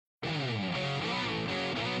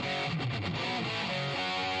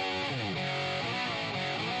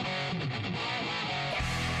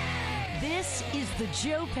This is the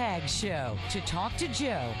Joe Pags Show. To talk to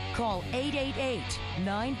Joe, call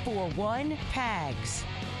 888-941-PAGS.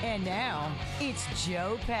 And now, it's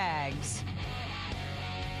Joe Pags.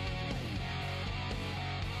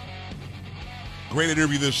 Great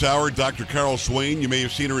interview this hour. Dr. Carol Swain. You may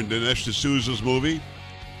have seen her in Dinesh D'Souza's movie.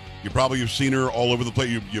 You probably have seen her all over the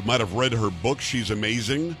place. You might have read her book. She's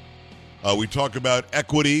amazing. We talk about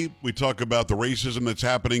equity. We talk about the racism that's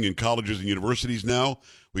happening in colleges and universities now.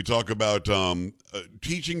 We talk about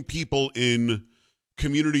teaching people in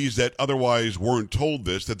communities that otherwise weren't told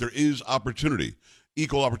this, that there is opportunity,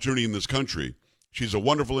 equal opportunity in this country. She's a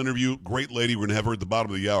wonderful interview. Great lady. We're going to have her at the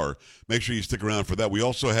bottom of the hour. Make sure you stick around for that. We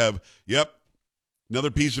also have,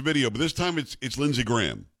 another piece of video, but this time it's Lindsey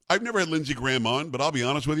Graham. I've never had Lindsey Graham on, but I'll be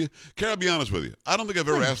honest with you. Carol, I'll be honest with you. I don't think I've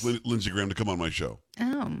ever asked Lindsey Graham to come on my show.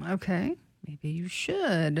 Oh, okay. Maybe you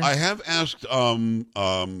should. I have asked,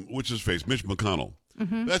 what's his face, Mitch McConnell.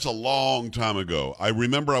 Mm-hmm. That's a long time ago. I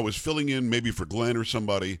remember I was filling in maybe for Glenn or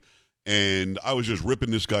somebody, and I was just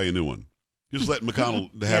ripping this guy a new one. Just letting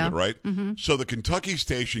McConnell have it, right? Mm-hmm. So the Kentucky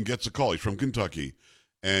station gets a call. He's from Kentucky.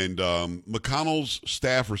 And McConnell's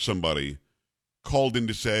staff or somebody called in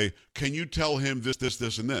to say, can you tell him this,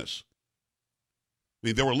 and this? I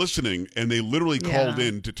mean, they were listening, and they literally called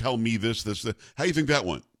in to tell me this. How do you think that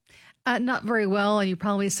went? Not very well, and you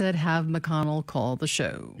probably said have McConnell call the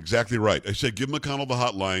show. Exactly right. I said give McConnell the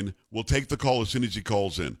hotline. We'll take the call as soon as he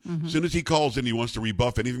calls in. Mm-hmm. As soon as he calls in, he wants to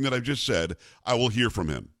rebuff anything that I've just said, I will hear from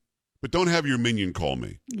him. But don't have your minion call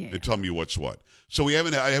me and tell me what's what. So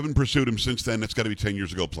I haven't pursued him since then. That's got to be 10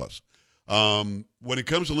 years ago plus. When it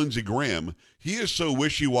comes to Lindsey Graham, he is so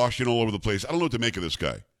wishy-washy and all over the place. I don't know what to make of this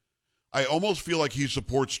guy. I almost feel like he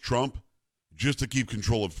supports Trump just to keep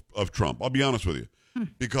control of Trump. I'll be honest with you.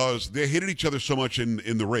 Because they hated each other so much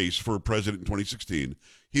in the race for president in 2016.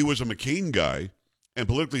 He was a McCain guy, and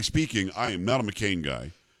politically speaking, I am not a McCain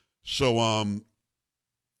guy. So I'm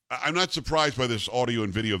not surprised by this audio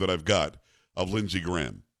and video that I've got of Lindsey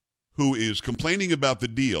Graham, who is complaining about the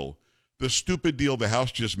deal, the stupid deal the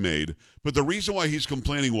House just made. But the reason why he's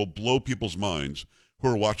complaining will blow people's minds who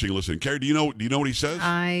are watching and listening. Carrie, do you know what he says?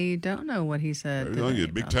 I don't know what he said.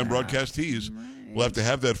 Big time broadcast tease. Right. We'll have to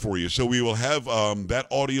have that for you. So we will have that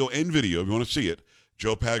audio and video, if you want to see it,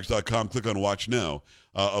 joepags.com, click on Watch Now,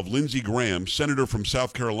 of Lindsey Graham, senator from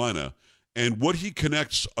South Carolina. And what he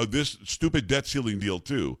connects this stupid debt ceiling deal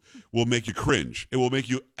to will make you cringe. It will make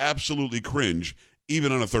you absolutely cringe,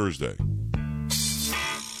 even on a Thursday.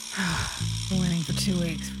 Waiting for 2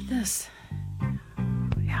 weeks for this.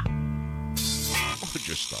 Yeah. Oh,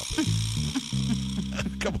 just stop it.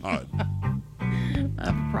 Come on. I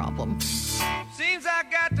have a problem. Seems I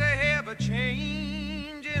got to have a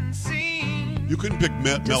change in scene. You couldn't pick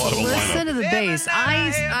Mel out of a lineup. Listen to the bass.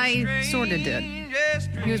 I sort of did.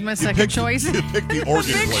 He was my second choice. You picked the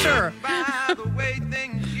organ player.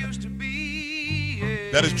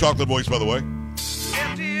 That is Chocolate Voice, by the way.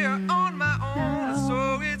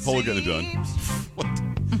 Hold it done. What?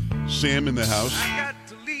 Sam in the house.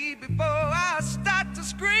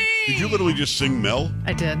 Did you literally just sing Mel?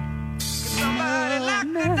 I did. Somebody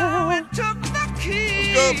locked the door and took the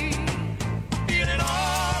key. Let's go. Feeling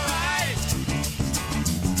all right.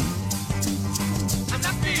 I'm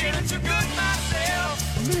not feeling too good myself.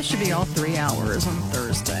 This should be all 3 hours on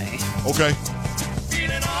Thursday. Okay.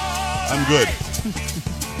 Feeling all I'm good.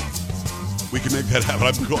 We can make that happen.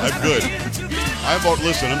 I'm good.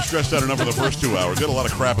 Listen, I'm stressed out enough for the first 2 hours. Got a lot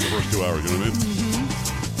of crap in the first 2 hours, you know what I mean?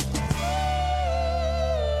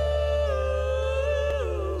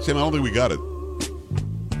 Sam, I don't think we got it.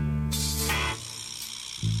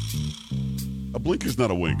 A blink is not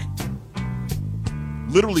a wink.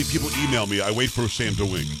 Literally, people email me, I wait for Sam to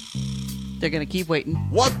wink. They're going to keep waiting.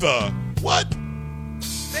 What the? What?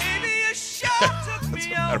 Baby, you sure took What's the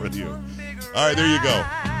me matter with you? All right, there you go.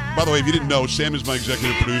 By the way, if you didn't know, Sam is my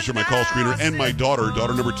executive producer, my call screener, and my daughter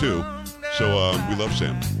number 2. So we love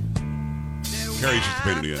Sam. Carrie's just a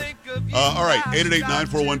pain in the ass. All right,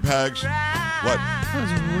 888-941-PAGS. What? That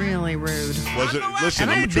was really rude. Was it? Listen,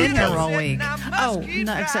 and I'm a I've been truth here teller. all week. Oh,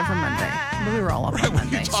 no, except for Monday. But we were all up on What are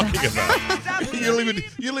Monday. you talking about? you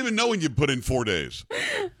don't even know when you put in 4 days.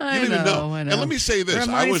 I You don't even know. And let me say this: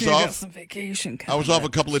 I was off. Some vacation I was off a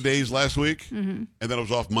couple of days last week, Mm-hmm. and then I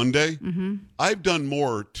was off Monday. Mm-hmm. I've done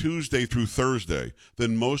more Tuesday through Thursday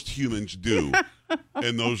than most humans do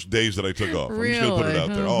in those days that I took off. Really? I'm just going to put it out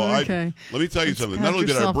there. Oh, okay. Let me tell you something. Pat Not only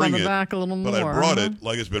did I yourself bring on the it, back a little but I more, brought huh? it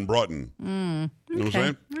like it's been brought in. You know what I'm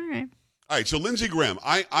saying? All right. All right, so Lindsey Graham,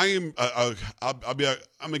 I'm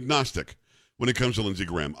agnostic when it comes to Lindsey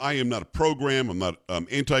Graham. I am not pro-Graham. I'm not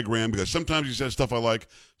anti-Graham because sometimes he says stuff I like.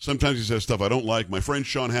 Sometimes he says stuff I don't like. My friend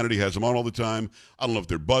Sean Hannity has him on all the time. I don't know if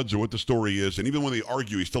they're buds or what the story is. And even when they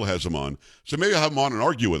argue, he still has them on. So maybe I'll have him on and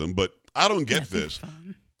argue with him. But I don't get this.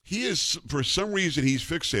 He is, for some reason, he's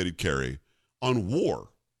fixated, Carrie, on war.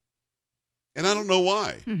 And I don't know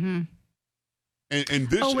why. Mm-hmm. And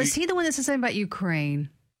this. Oh, was he the one that said something about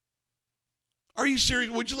Ukraine? Are you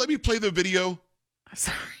serious? Would you let me play the video?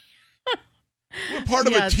 Sorry. What part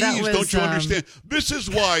of a tease don't you understand? This is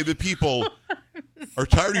why the people are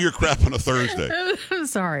tired of your crap on a Thursday. I'm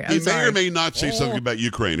sorry. He may or may not say something about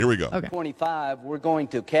Ukraine. Here we go. Okay. 25, we're going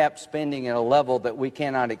to cap spending at a level that we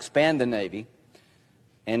cannot expand the Navy.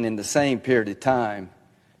 And in the same period of time,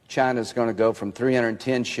 China's going to go from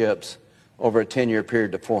 310 ships over a 10-year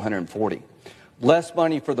period to 440. Less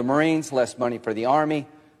money for the Marines, less money for the Army,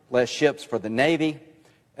 less ships for the Navy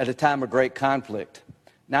at a time of great conflict.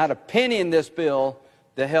 Not a penny in this bill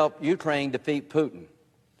to help Ukraine defeat Putin.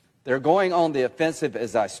 They're going on the offensive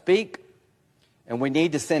as I speak, and we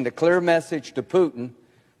need to send a clear message to Putin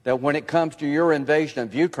that when it comes to your invasion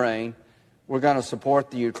of Ukraine, we're going to support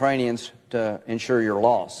the Ukrainians to ensure your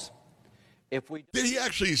loss. If we Did he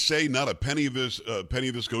actually say not a penny of this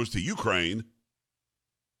goes to Ukraine?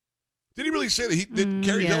 Did he really say that? He did.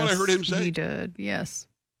 Carrie, is that what I heard him say? He did. Yes.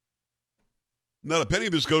 Not a penny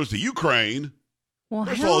of this goes to Ukraine. Well,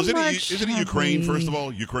 first of all, isn't it Ukraine? First of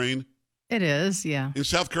all, Ukraine. It is. Yeah. In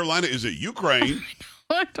South Carolina, is it Ukraine?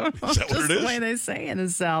 I don't know. Is that what it is? The way they say it in the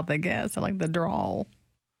South, I guess. I like the drawl.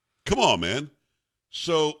 Come on, man.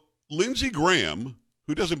 So Lindsey Graham,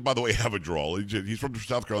 who doesn't, by the way, have a drawl. He's from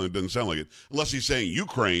South Carolina. It doesn't sound like it. Unless he's saying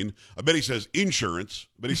Ukraine. I bet he says insurance.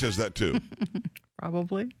 I bet he says that too.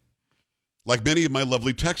 Probably. Like many of my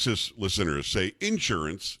lovely Texas listeners say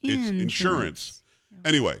insurance. It's insurance.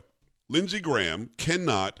 Anyway, Lindsey Graham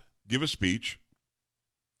cannot give a speech,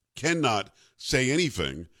 cannot say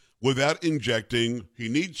anything without injecting, he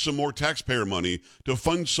needs some more taxpayer money to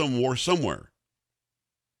fund some war somewhere.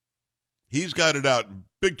 He's got it out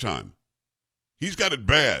big time. He's got it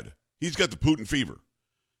bad. He's got the Putin fever.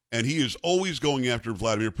 And he is always going after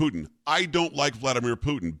Vladimir Putin. I don't like Vladimir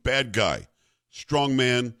Putin. Bad guy. Strong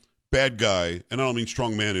man, bad guy. And I don't mean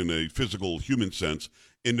strong man in a physical human sense,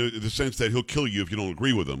 in the sense that he'll kill you if you don't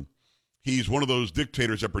agree with him. He's one of those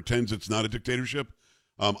dictators that pretends it's not a dictatorship.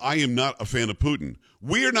 I am not a fan of Putin.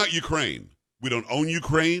 We are not Ukraine. We don't own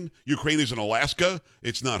Ukraine. Ukraine is in Alaska.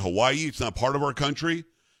 It's not Hawaii. It's not part of our country.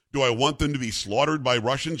 Do I want them to be slaughtered by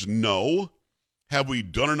Russians? No. Have we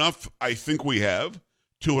done enough? I think we have.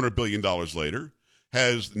 $200 billion later.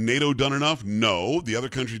 Has NATO done enough? No. The other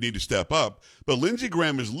countries need to step up. But Lindsey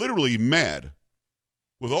Graham is literally mad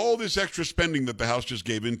with all this extra spending that the House just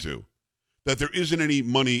gave into, that there isn't any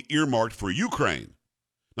money earmarked for Ukraine.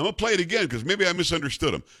 Now, I'm going to play it again because maybe I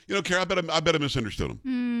misunderstood him. You know, Kara, I bet I misunderstood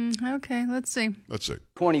him. Okay, let's see. Let's see.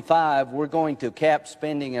 25, we're going to cap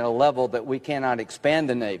spending at a level that we cannot expand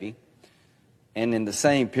the Navy. And in the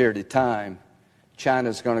same period of time,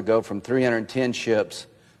 China's going to go from 310 ships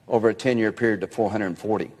over a 10-year period to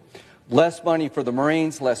 440. Less money for the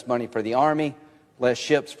Marines, less money for the Army, less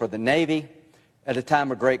ships for the Navy at a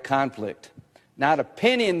time of great conflict. Not a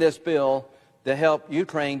penny in this bill to help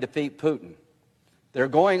Ukraine defeat Putin. They're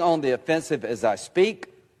going on the offensive as I speak,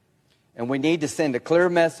 and we need to send a clear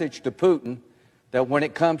message to Putin that when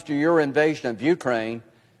it comes to your invasion of Ukraine,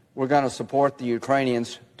 we're going to support the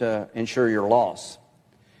Ukrainians to ensure your loss.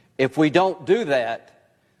 If we don't do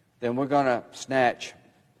that, then we're going to snatch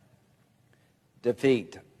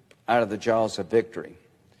defeat out of the jaws of victory.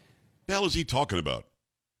 The hell is he talking about?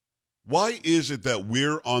 Why is it that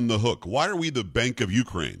we're on the hook? Why are we the Bank of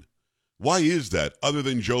Ukraine? Why is that, other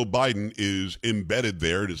than Joe Biden is embedded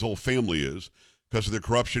there and his whole family is because of their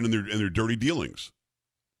corruption and their dirty dealings?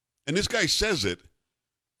 And this guy says it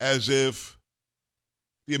as if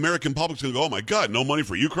the American public's going to go, oh, my God, no money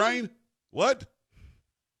for Ukraine? What?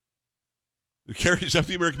 Carrie, is that what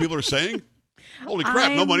the American people are saying? Holy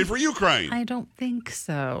crap, no money for Ukraine. I don't think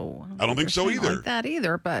so. I don't think so either. Like that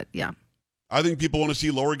either, but yeah. I think people want to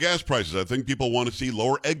see lower gas prices. I think people want to see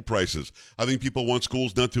lower egg prices. I think people want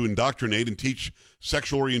schools not to indoctrinate and teach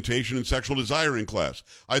sexual orientation and sexual desire in class.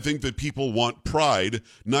 I think that people want Pride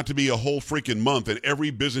not to be a whole freaking month and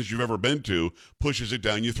every business you've ever been to pushes it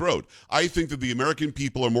down your throat. I think that the American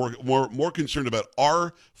people are more concerned about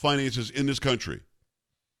our finances in this country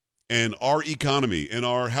and our economy and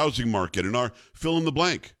our housing market and our fill in the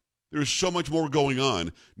blank. There's so much more going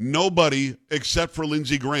on. Nobody except for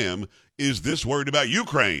Lindsey Graham is this worried about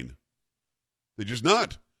Ukraine. They're just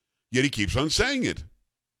not. Yet he keeps on saying it.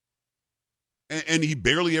 And he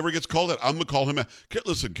barely ever gets called out. I'm going to call him out.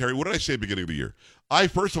 Listen, Carrie, what did I say at the beginning of the year? I,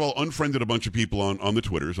 first of all, unfriended a bunch of people on the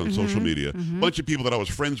Twitters, on social media, a bunch of people that I was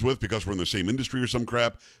friends with because we're in the same industry or some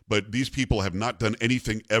crap, but these people have not done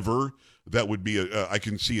anything ever that would be, I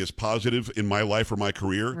can see as positive in my life or my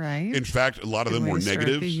career. Right. In fact, a lot of them were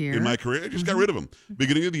negatives in my career. I just got rid of them.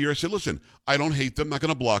 Beginning of the year, I said, listen, I don't hate them, not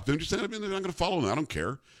going to block them, just they're not going to follow them. I don't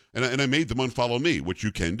care. And I made them unfollow me, which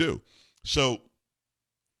you can do. So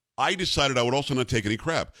I decided I would also not take any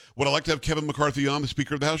crap. Would I like to have Kevin McCarthy on, the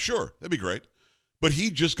Speaker of the House? Sure, that'd be great. But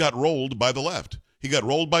he just got rolled by the left. He got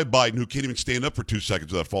rolled by Biden, who can't even stand up for 2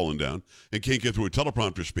 seconds without falling down and can't get through a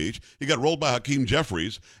teleprompter speech. He got rolled by Hakeem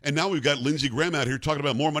Jeffries. And now we've got Lindsey Graham out here talking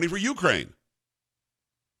about more money for Ukraine.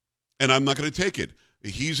 And I'm not going to take it.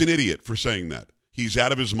 He's an idiot for saying that. He's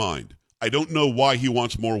out of his mind. I don't know why he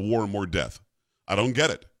wants more war and more death. I don't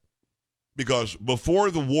get it. Because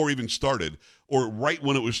before the war even started, or right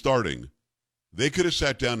when it was starting, they could have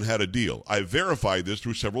sat down and had a deal. I verified this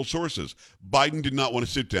through several sources. Biden did not want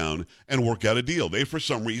to sit down and work out a deal. They, for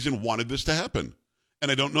some reason, wanted this to happen. And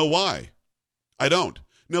I don't know why. I don't.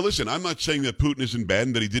 Now, listen, I'm not saying that Putin isn't bad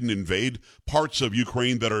and that he didn't invade parts of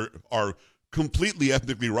Ukraine that are completely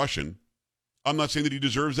ethnically Russian. I'm not saying that he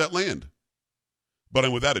deserves that land. But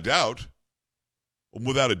I'm without a doubt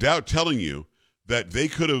telling you that they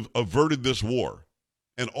could have averted this war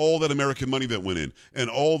and all that American money that went in and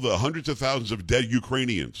all the hundreds of thousands of dead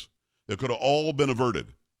Ukrainians that could have all been averted.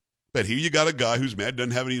 But here you got a guy who's mad,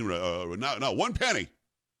 doesn't have any, not one penny,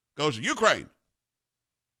 goes to Ukraine.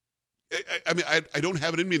 I mean, I don't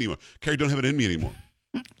have it in me anymore. Carrie, don't have it in me anymore.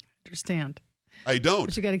 Understand. I don't.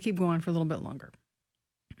 But you got to keep going for a little bit longer.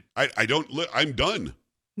 I don't, I'm done.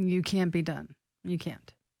 You can't be done. You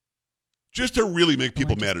can't. Just to really make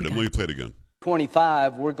people mad at him. Let me play it again.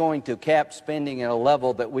 25, we're going to cap spending at a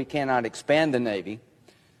level that we cannot expand the Navy.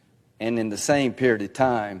 And in the same period of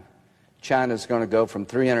time, China's going to go from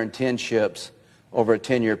 310 ships over a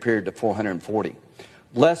 10-year period to 440.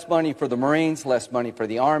 Less money for the Marines, less money for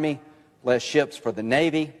the Army, less ships for the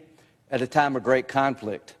Navy at a time of great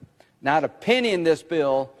conflict. Not a penny in this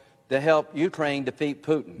bill to help Ukraine defeat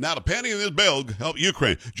Putin. Not a penny in this bill to help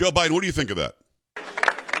Ukraine. Joe Biden, what do you think of that?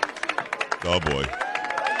 Oh, boy.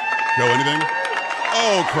 Joe, anything?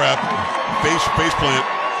 Oh, crap. Face plant.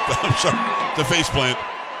 I'm sorry. The face plant.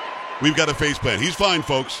 We've got a face plant. He's fine,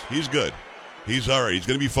 folks. He's good. He's all right. He's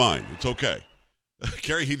going to be fine. It's okay.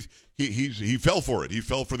 Carrie, he fell for it. He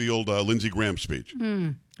fell for the old Lindsey Graham speech.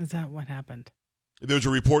 Is that what happened? There's a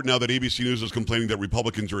report now that ABC News is complaining that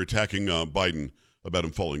Republicans are attacking Biden about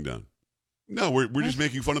him falling down. No, we're just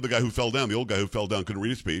making fun of the guy who fell down. The old guy who fell down, couldn't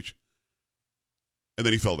read a speech, and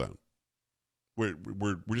then he fell down. We're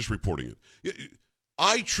just reporting it.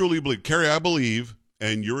 I truly believe, Carrie, I believe,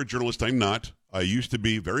 and you're a journalist, I'm not. I used to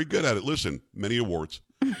be very good at it. Listen, many awards.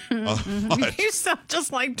 You sound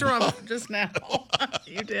just like Trump just now.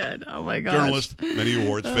 You did. Oh, my gosh. Journalist, many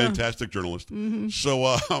awards, fantastic journalist.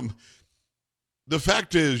 So the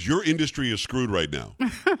fact is, your industry is screwed right now.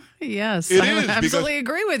 Yes, It I is, absolutely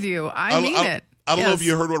agree with you. I mean it. I don't know if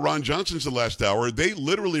you heard what Ron Johnson said last hour. They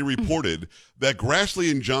literally reported that Grassley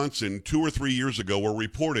and Johnson 2 or 3 years ago were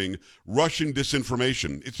reporting Russian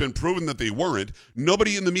disinformation. It's been proven that they weren't.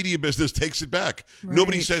 Nobody in the media business takes it back. Right.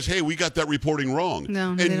 Nobody says, hey, we got that reporting wrong.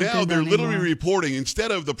 No, and now they're literally reporting, instead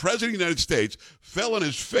of the President of the United States fell on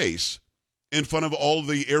his face in front of all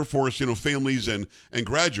the Air Force, families and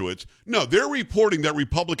graduates. No, they're reporting that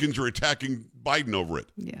Republicans are attacking Biden over it.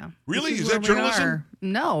 Yeah. Really? Is that journalism?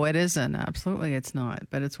 No, it isn't. Absolutely, it's not.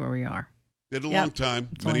 But it's where we are. Did a long time.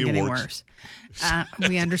 It's many only awards. Worse.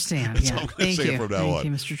 We understand. That's yeah. all I'm going to say from now on. Thank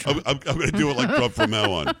you, Mr. Trump. I'm going to do it like Trump from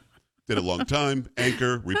now on. Did a long time.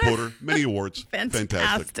 Anchor, reporter, many awards.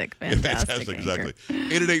 Fantastic. Fantastic, exactly.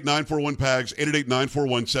 888-941-PAGS,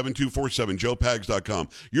 888-941-7247, joepags.com.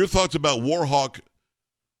 Your thoughts about Warhawk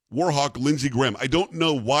Lindsey Graham. I don't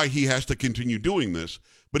know why he has to continue doing this,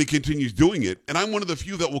 but he continues doing it, and I'm one of the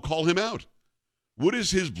few that will call him out. What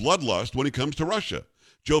is his bloodlust when it comes to Russia?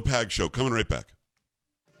 Joe Pags Show, coming right back.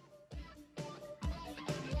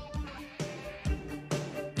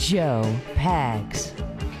 Joe Pags.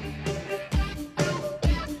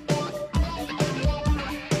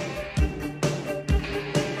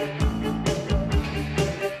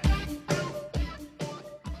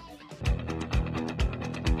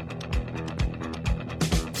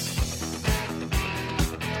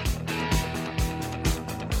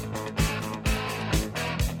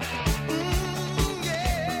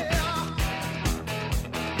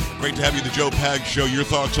 Great to have you, the Joe Pags Show. Your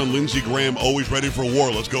thoughts on Lindsey Graham, always ready for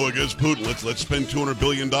war. Let's go against Putin. Let's spend $200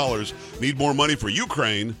 billion. Need more money for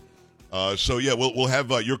Ukraine. So yeah, we'll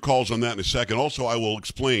have your calls on that in a second. Also, I will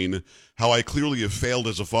explain how I clearly have failed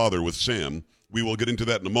as a father with Sam. We will get into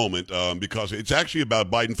that in a moment because it's actually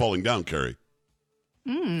about Biden falling down, Carrie.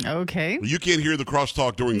 Okay. You can't hear the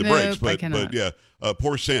crosstalk during the breaks, but yeah,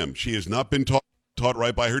 poor Sam. She has not been taught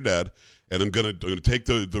right by her dad, and I'm gonna take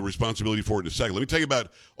the responsibility for it in a second. Let me tell you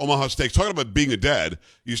about Omaha Steaks. Talking about being a dad,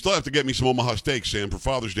 you still have to get me some Omaha Steaks, Sam, for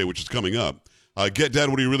Father's Day, which is coming up. Get Dad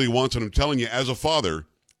what he really wants, and I'm telling you, as a father,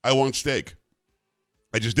 I want steak.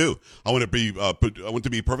 I just do. I want to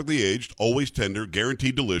be perfectly aged, always tender,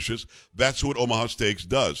 guaranteed delicious. That's what Omaha Steaks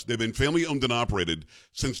does. They've been family owned and operated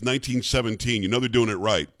since 1917. You know they're doing it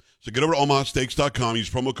right. So get over to omahasteaks.com. Use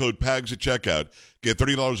promo code PAGS at checkout. Get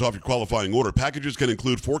 $30 off your qualifying order. Packages can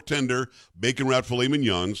include fork tender, bacon-wrapped filet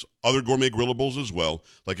mignons, other gourmet grillables as well,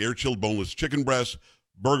 like air-chilled boneless chicken breasts,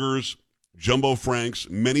 burgers, Jumbo Franks,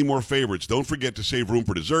 many more favorites. Don't forget to save room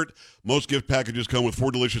for dessert. Most gift packages come with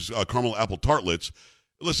 4 delicious caramel apple tartlets.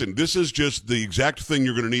 Listen, this is just the exact thing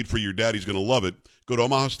you're going to need for your dad. He's going to love it. Go to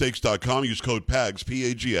omahasteaks.com. Use code PAGS,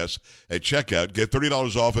 P-A-G-S, at checkout. Get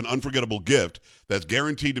 $30 off an unforgettable gift that's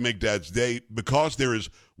guaranteed to make Dad's day, because there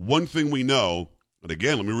is one thing we know, and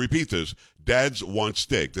again, let me repeat this, dads want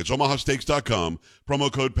steak. That's omahasteaks.com.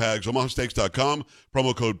 Promo code PAGS, omahasteaks.com.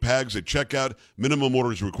 Promo code PAGS at checkout. Minimum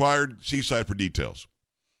order is required. See site for details.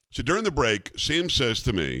 So during the break, Sam says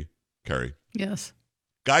to me, Carrie. Yes.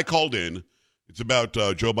 Guy called in. It's about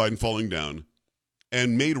Joe Biden falling down,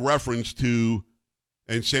 and made reference to,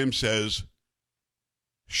 and Sam says,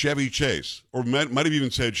 Chevy Chase, or might have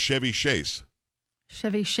even said Chevy Chase.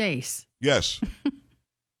 Chevy Chase. Yes.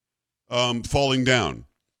 Falling down.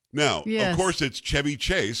 Now, Yes. Of course, it's Chevy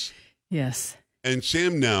Chase. Yes. And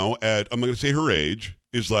Sam now at, I'm going to say her age,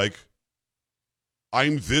 is like,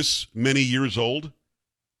 I'm this many years old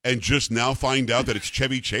and just now find out that it's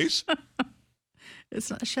Chevy Chase? It's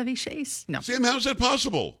not Chevy Chase. No. Sam, how's that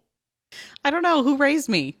possible? I don't know who raised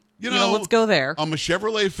me. You know, let's go there. I'm a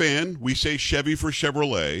Chevrolet fan. We say Chevy for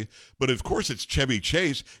Chevrolet, but of course it's Chevy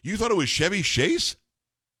Chase. You thought it was Chevy Chase?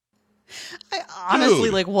 I honestly,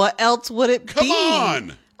 Dude. like, what else would it be? Come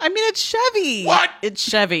on. I mean, it's Chevy. What? It's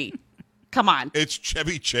Chevy. Come on. It's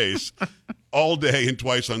Chevy Chase all day and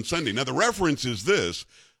twice on Sunday. Now, the reference is this.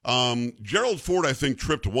 Gerald Ford, I think,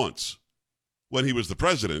 tripped once when he was the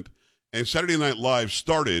president, and Saturday Night Live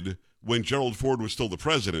started when Gerald Ford was still the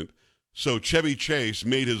president. So Chevy Chase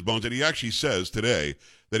made his bones, and he actually says today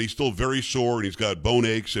that he's still very sore and he's got bone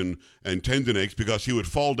aches and tendon aches because he would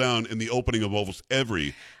fall down in the opening of almost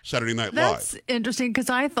every Saturday Night That's Live. interesting, because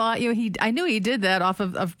I thought, I knew he did that off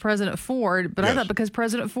of President Ford, but Yes. I thought because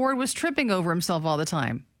President Ford was tripping over himself all the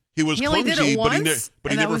time. He was He only did clumsy, it but he once,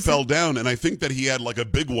 and that never was fell it? down, and I think that he had like a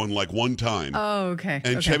big one like one time. Oh, okay.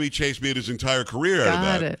 And okay. Chevy Chase made his entire career out of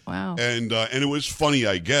Got that. it. Wow. And it was funny,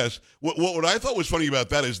 I guess. What I thought was funny about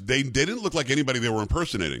that is they didn't look like anybody they were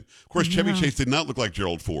impersonating. Of course, Chevy Chase did not look like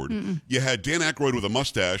Gerald Ford. You had Dan Aykroyd with a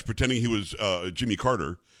mustache pretending he was Jimmy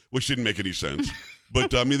Carter, which didn't make any sense.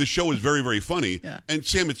 But, I mean, the show was very, very funny. Yeah. And,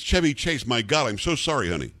 Sam, it's Chevy Chase. My God, I'm so sorry,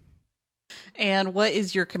 honey. And what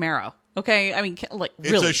is your Camaro? Okay, I mean, like,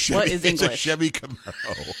 It's really, a Chevy, what is English? It's a Chevy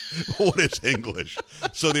Camaro. What is English?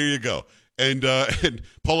 So there you go. And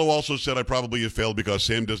Paulo also said I probably have failed because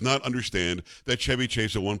Sam does not understand that Chevy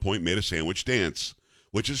Chase at one point made a sandwich dance,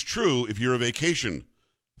 which is true if you're a vacation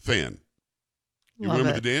fan. You Love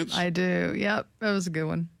remember it. the dance? I do. Yep. That was a good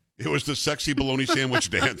one. It was the sexy bologna sandwich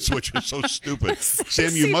dance, which is so stupid. Sam,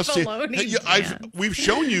 Sexy you must say bologna I've, dance. we've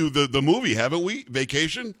shown you the movie, haven't we?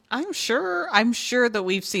 Vacation? I'm sure that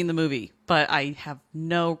we've seen the movie, but I have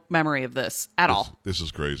no memory of this at all. This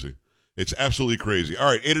is crazy. It's absolutely crazy. All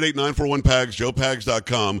right, 888-941-PAGS,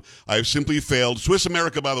 joepags.com. I've simply failed. Swiss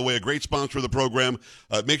America, by the way, a great sponsor of the program.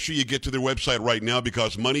 Make sure you get to their website right now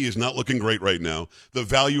because money is not looking great right now. The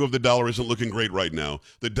value of the dollar isn't looking great right now.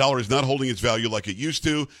 The dollar is not holding its value like it used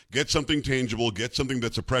to. Get something tangible. Get something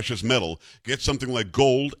that's a precious metal. Get something like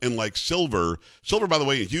gold and like silver. Silver, by the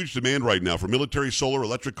way, in huge demand right now for military, solar,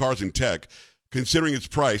 electric cars, and tech. Considering its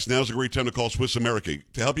price, now's a great time to call Swiss America.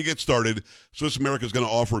 To help you get started, Swiss America is going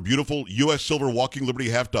to offer beautiful U.S. silver walking Liberty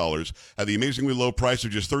half dollars at the amazingly low price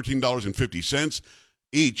of just $13.50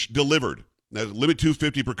 each delivered. Now, limit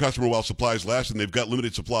 $250 per customer while supplies last, and they've got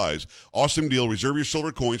limited supplies. Awesome deal. Reserve your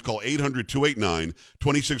silver coins. Call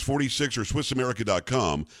 800-289-2646 or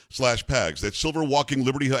SwissAmerica.com/PAGS. That's silver walking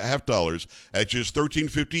Liberty half dollars at just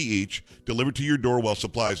 $13.50 each, delivered to your door while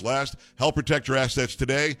supplies last. Help protect your assets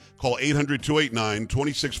today. Call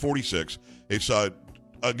 800-289-2646. It's,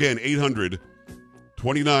 again,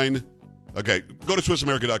 800-29... Okay, go to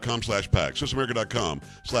SwissAmerica.com/PAGS.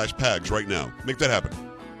 SwissAmerica.com/PAGS right now. Make that happen.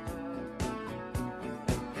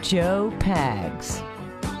 Joe Pags.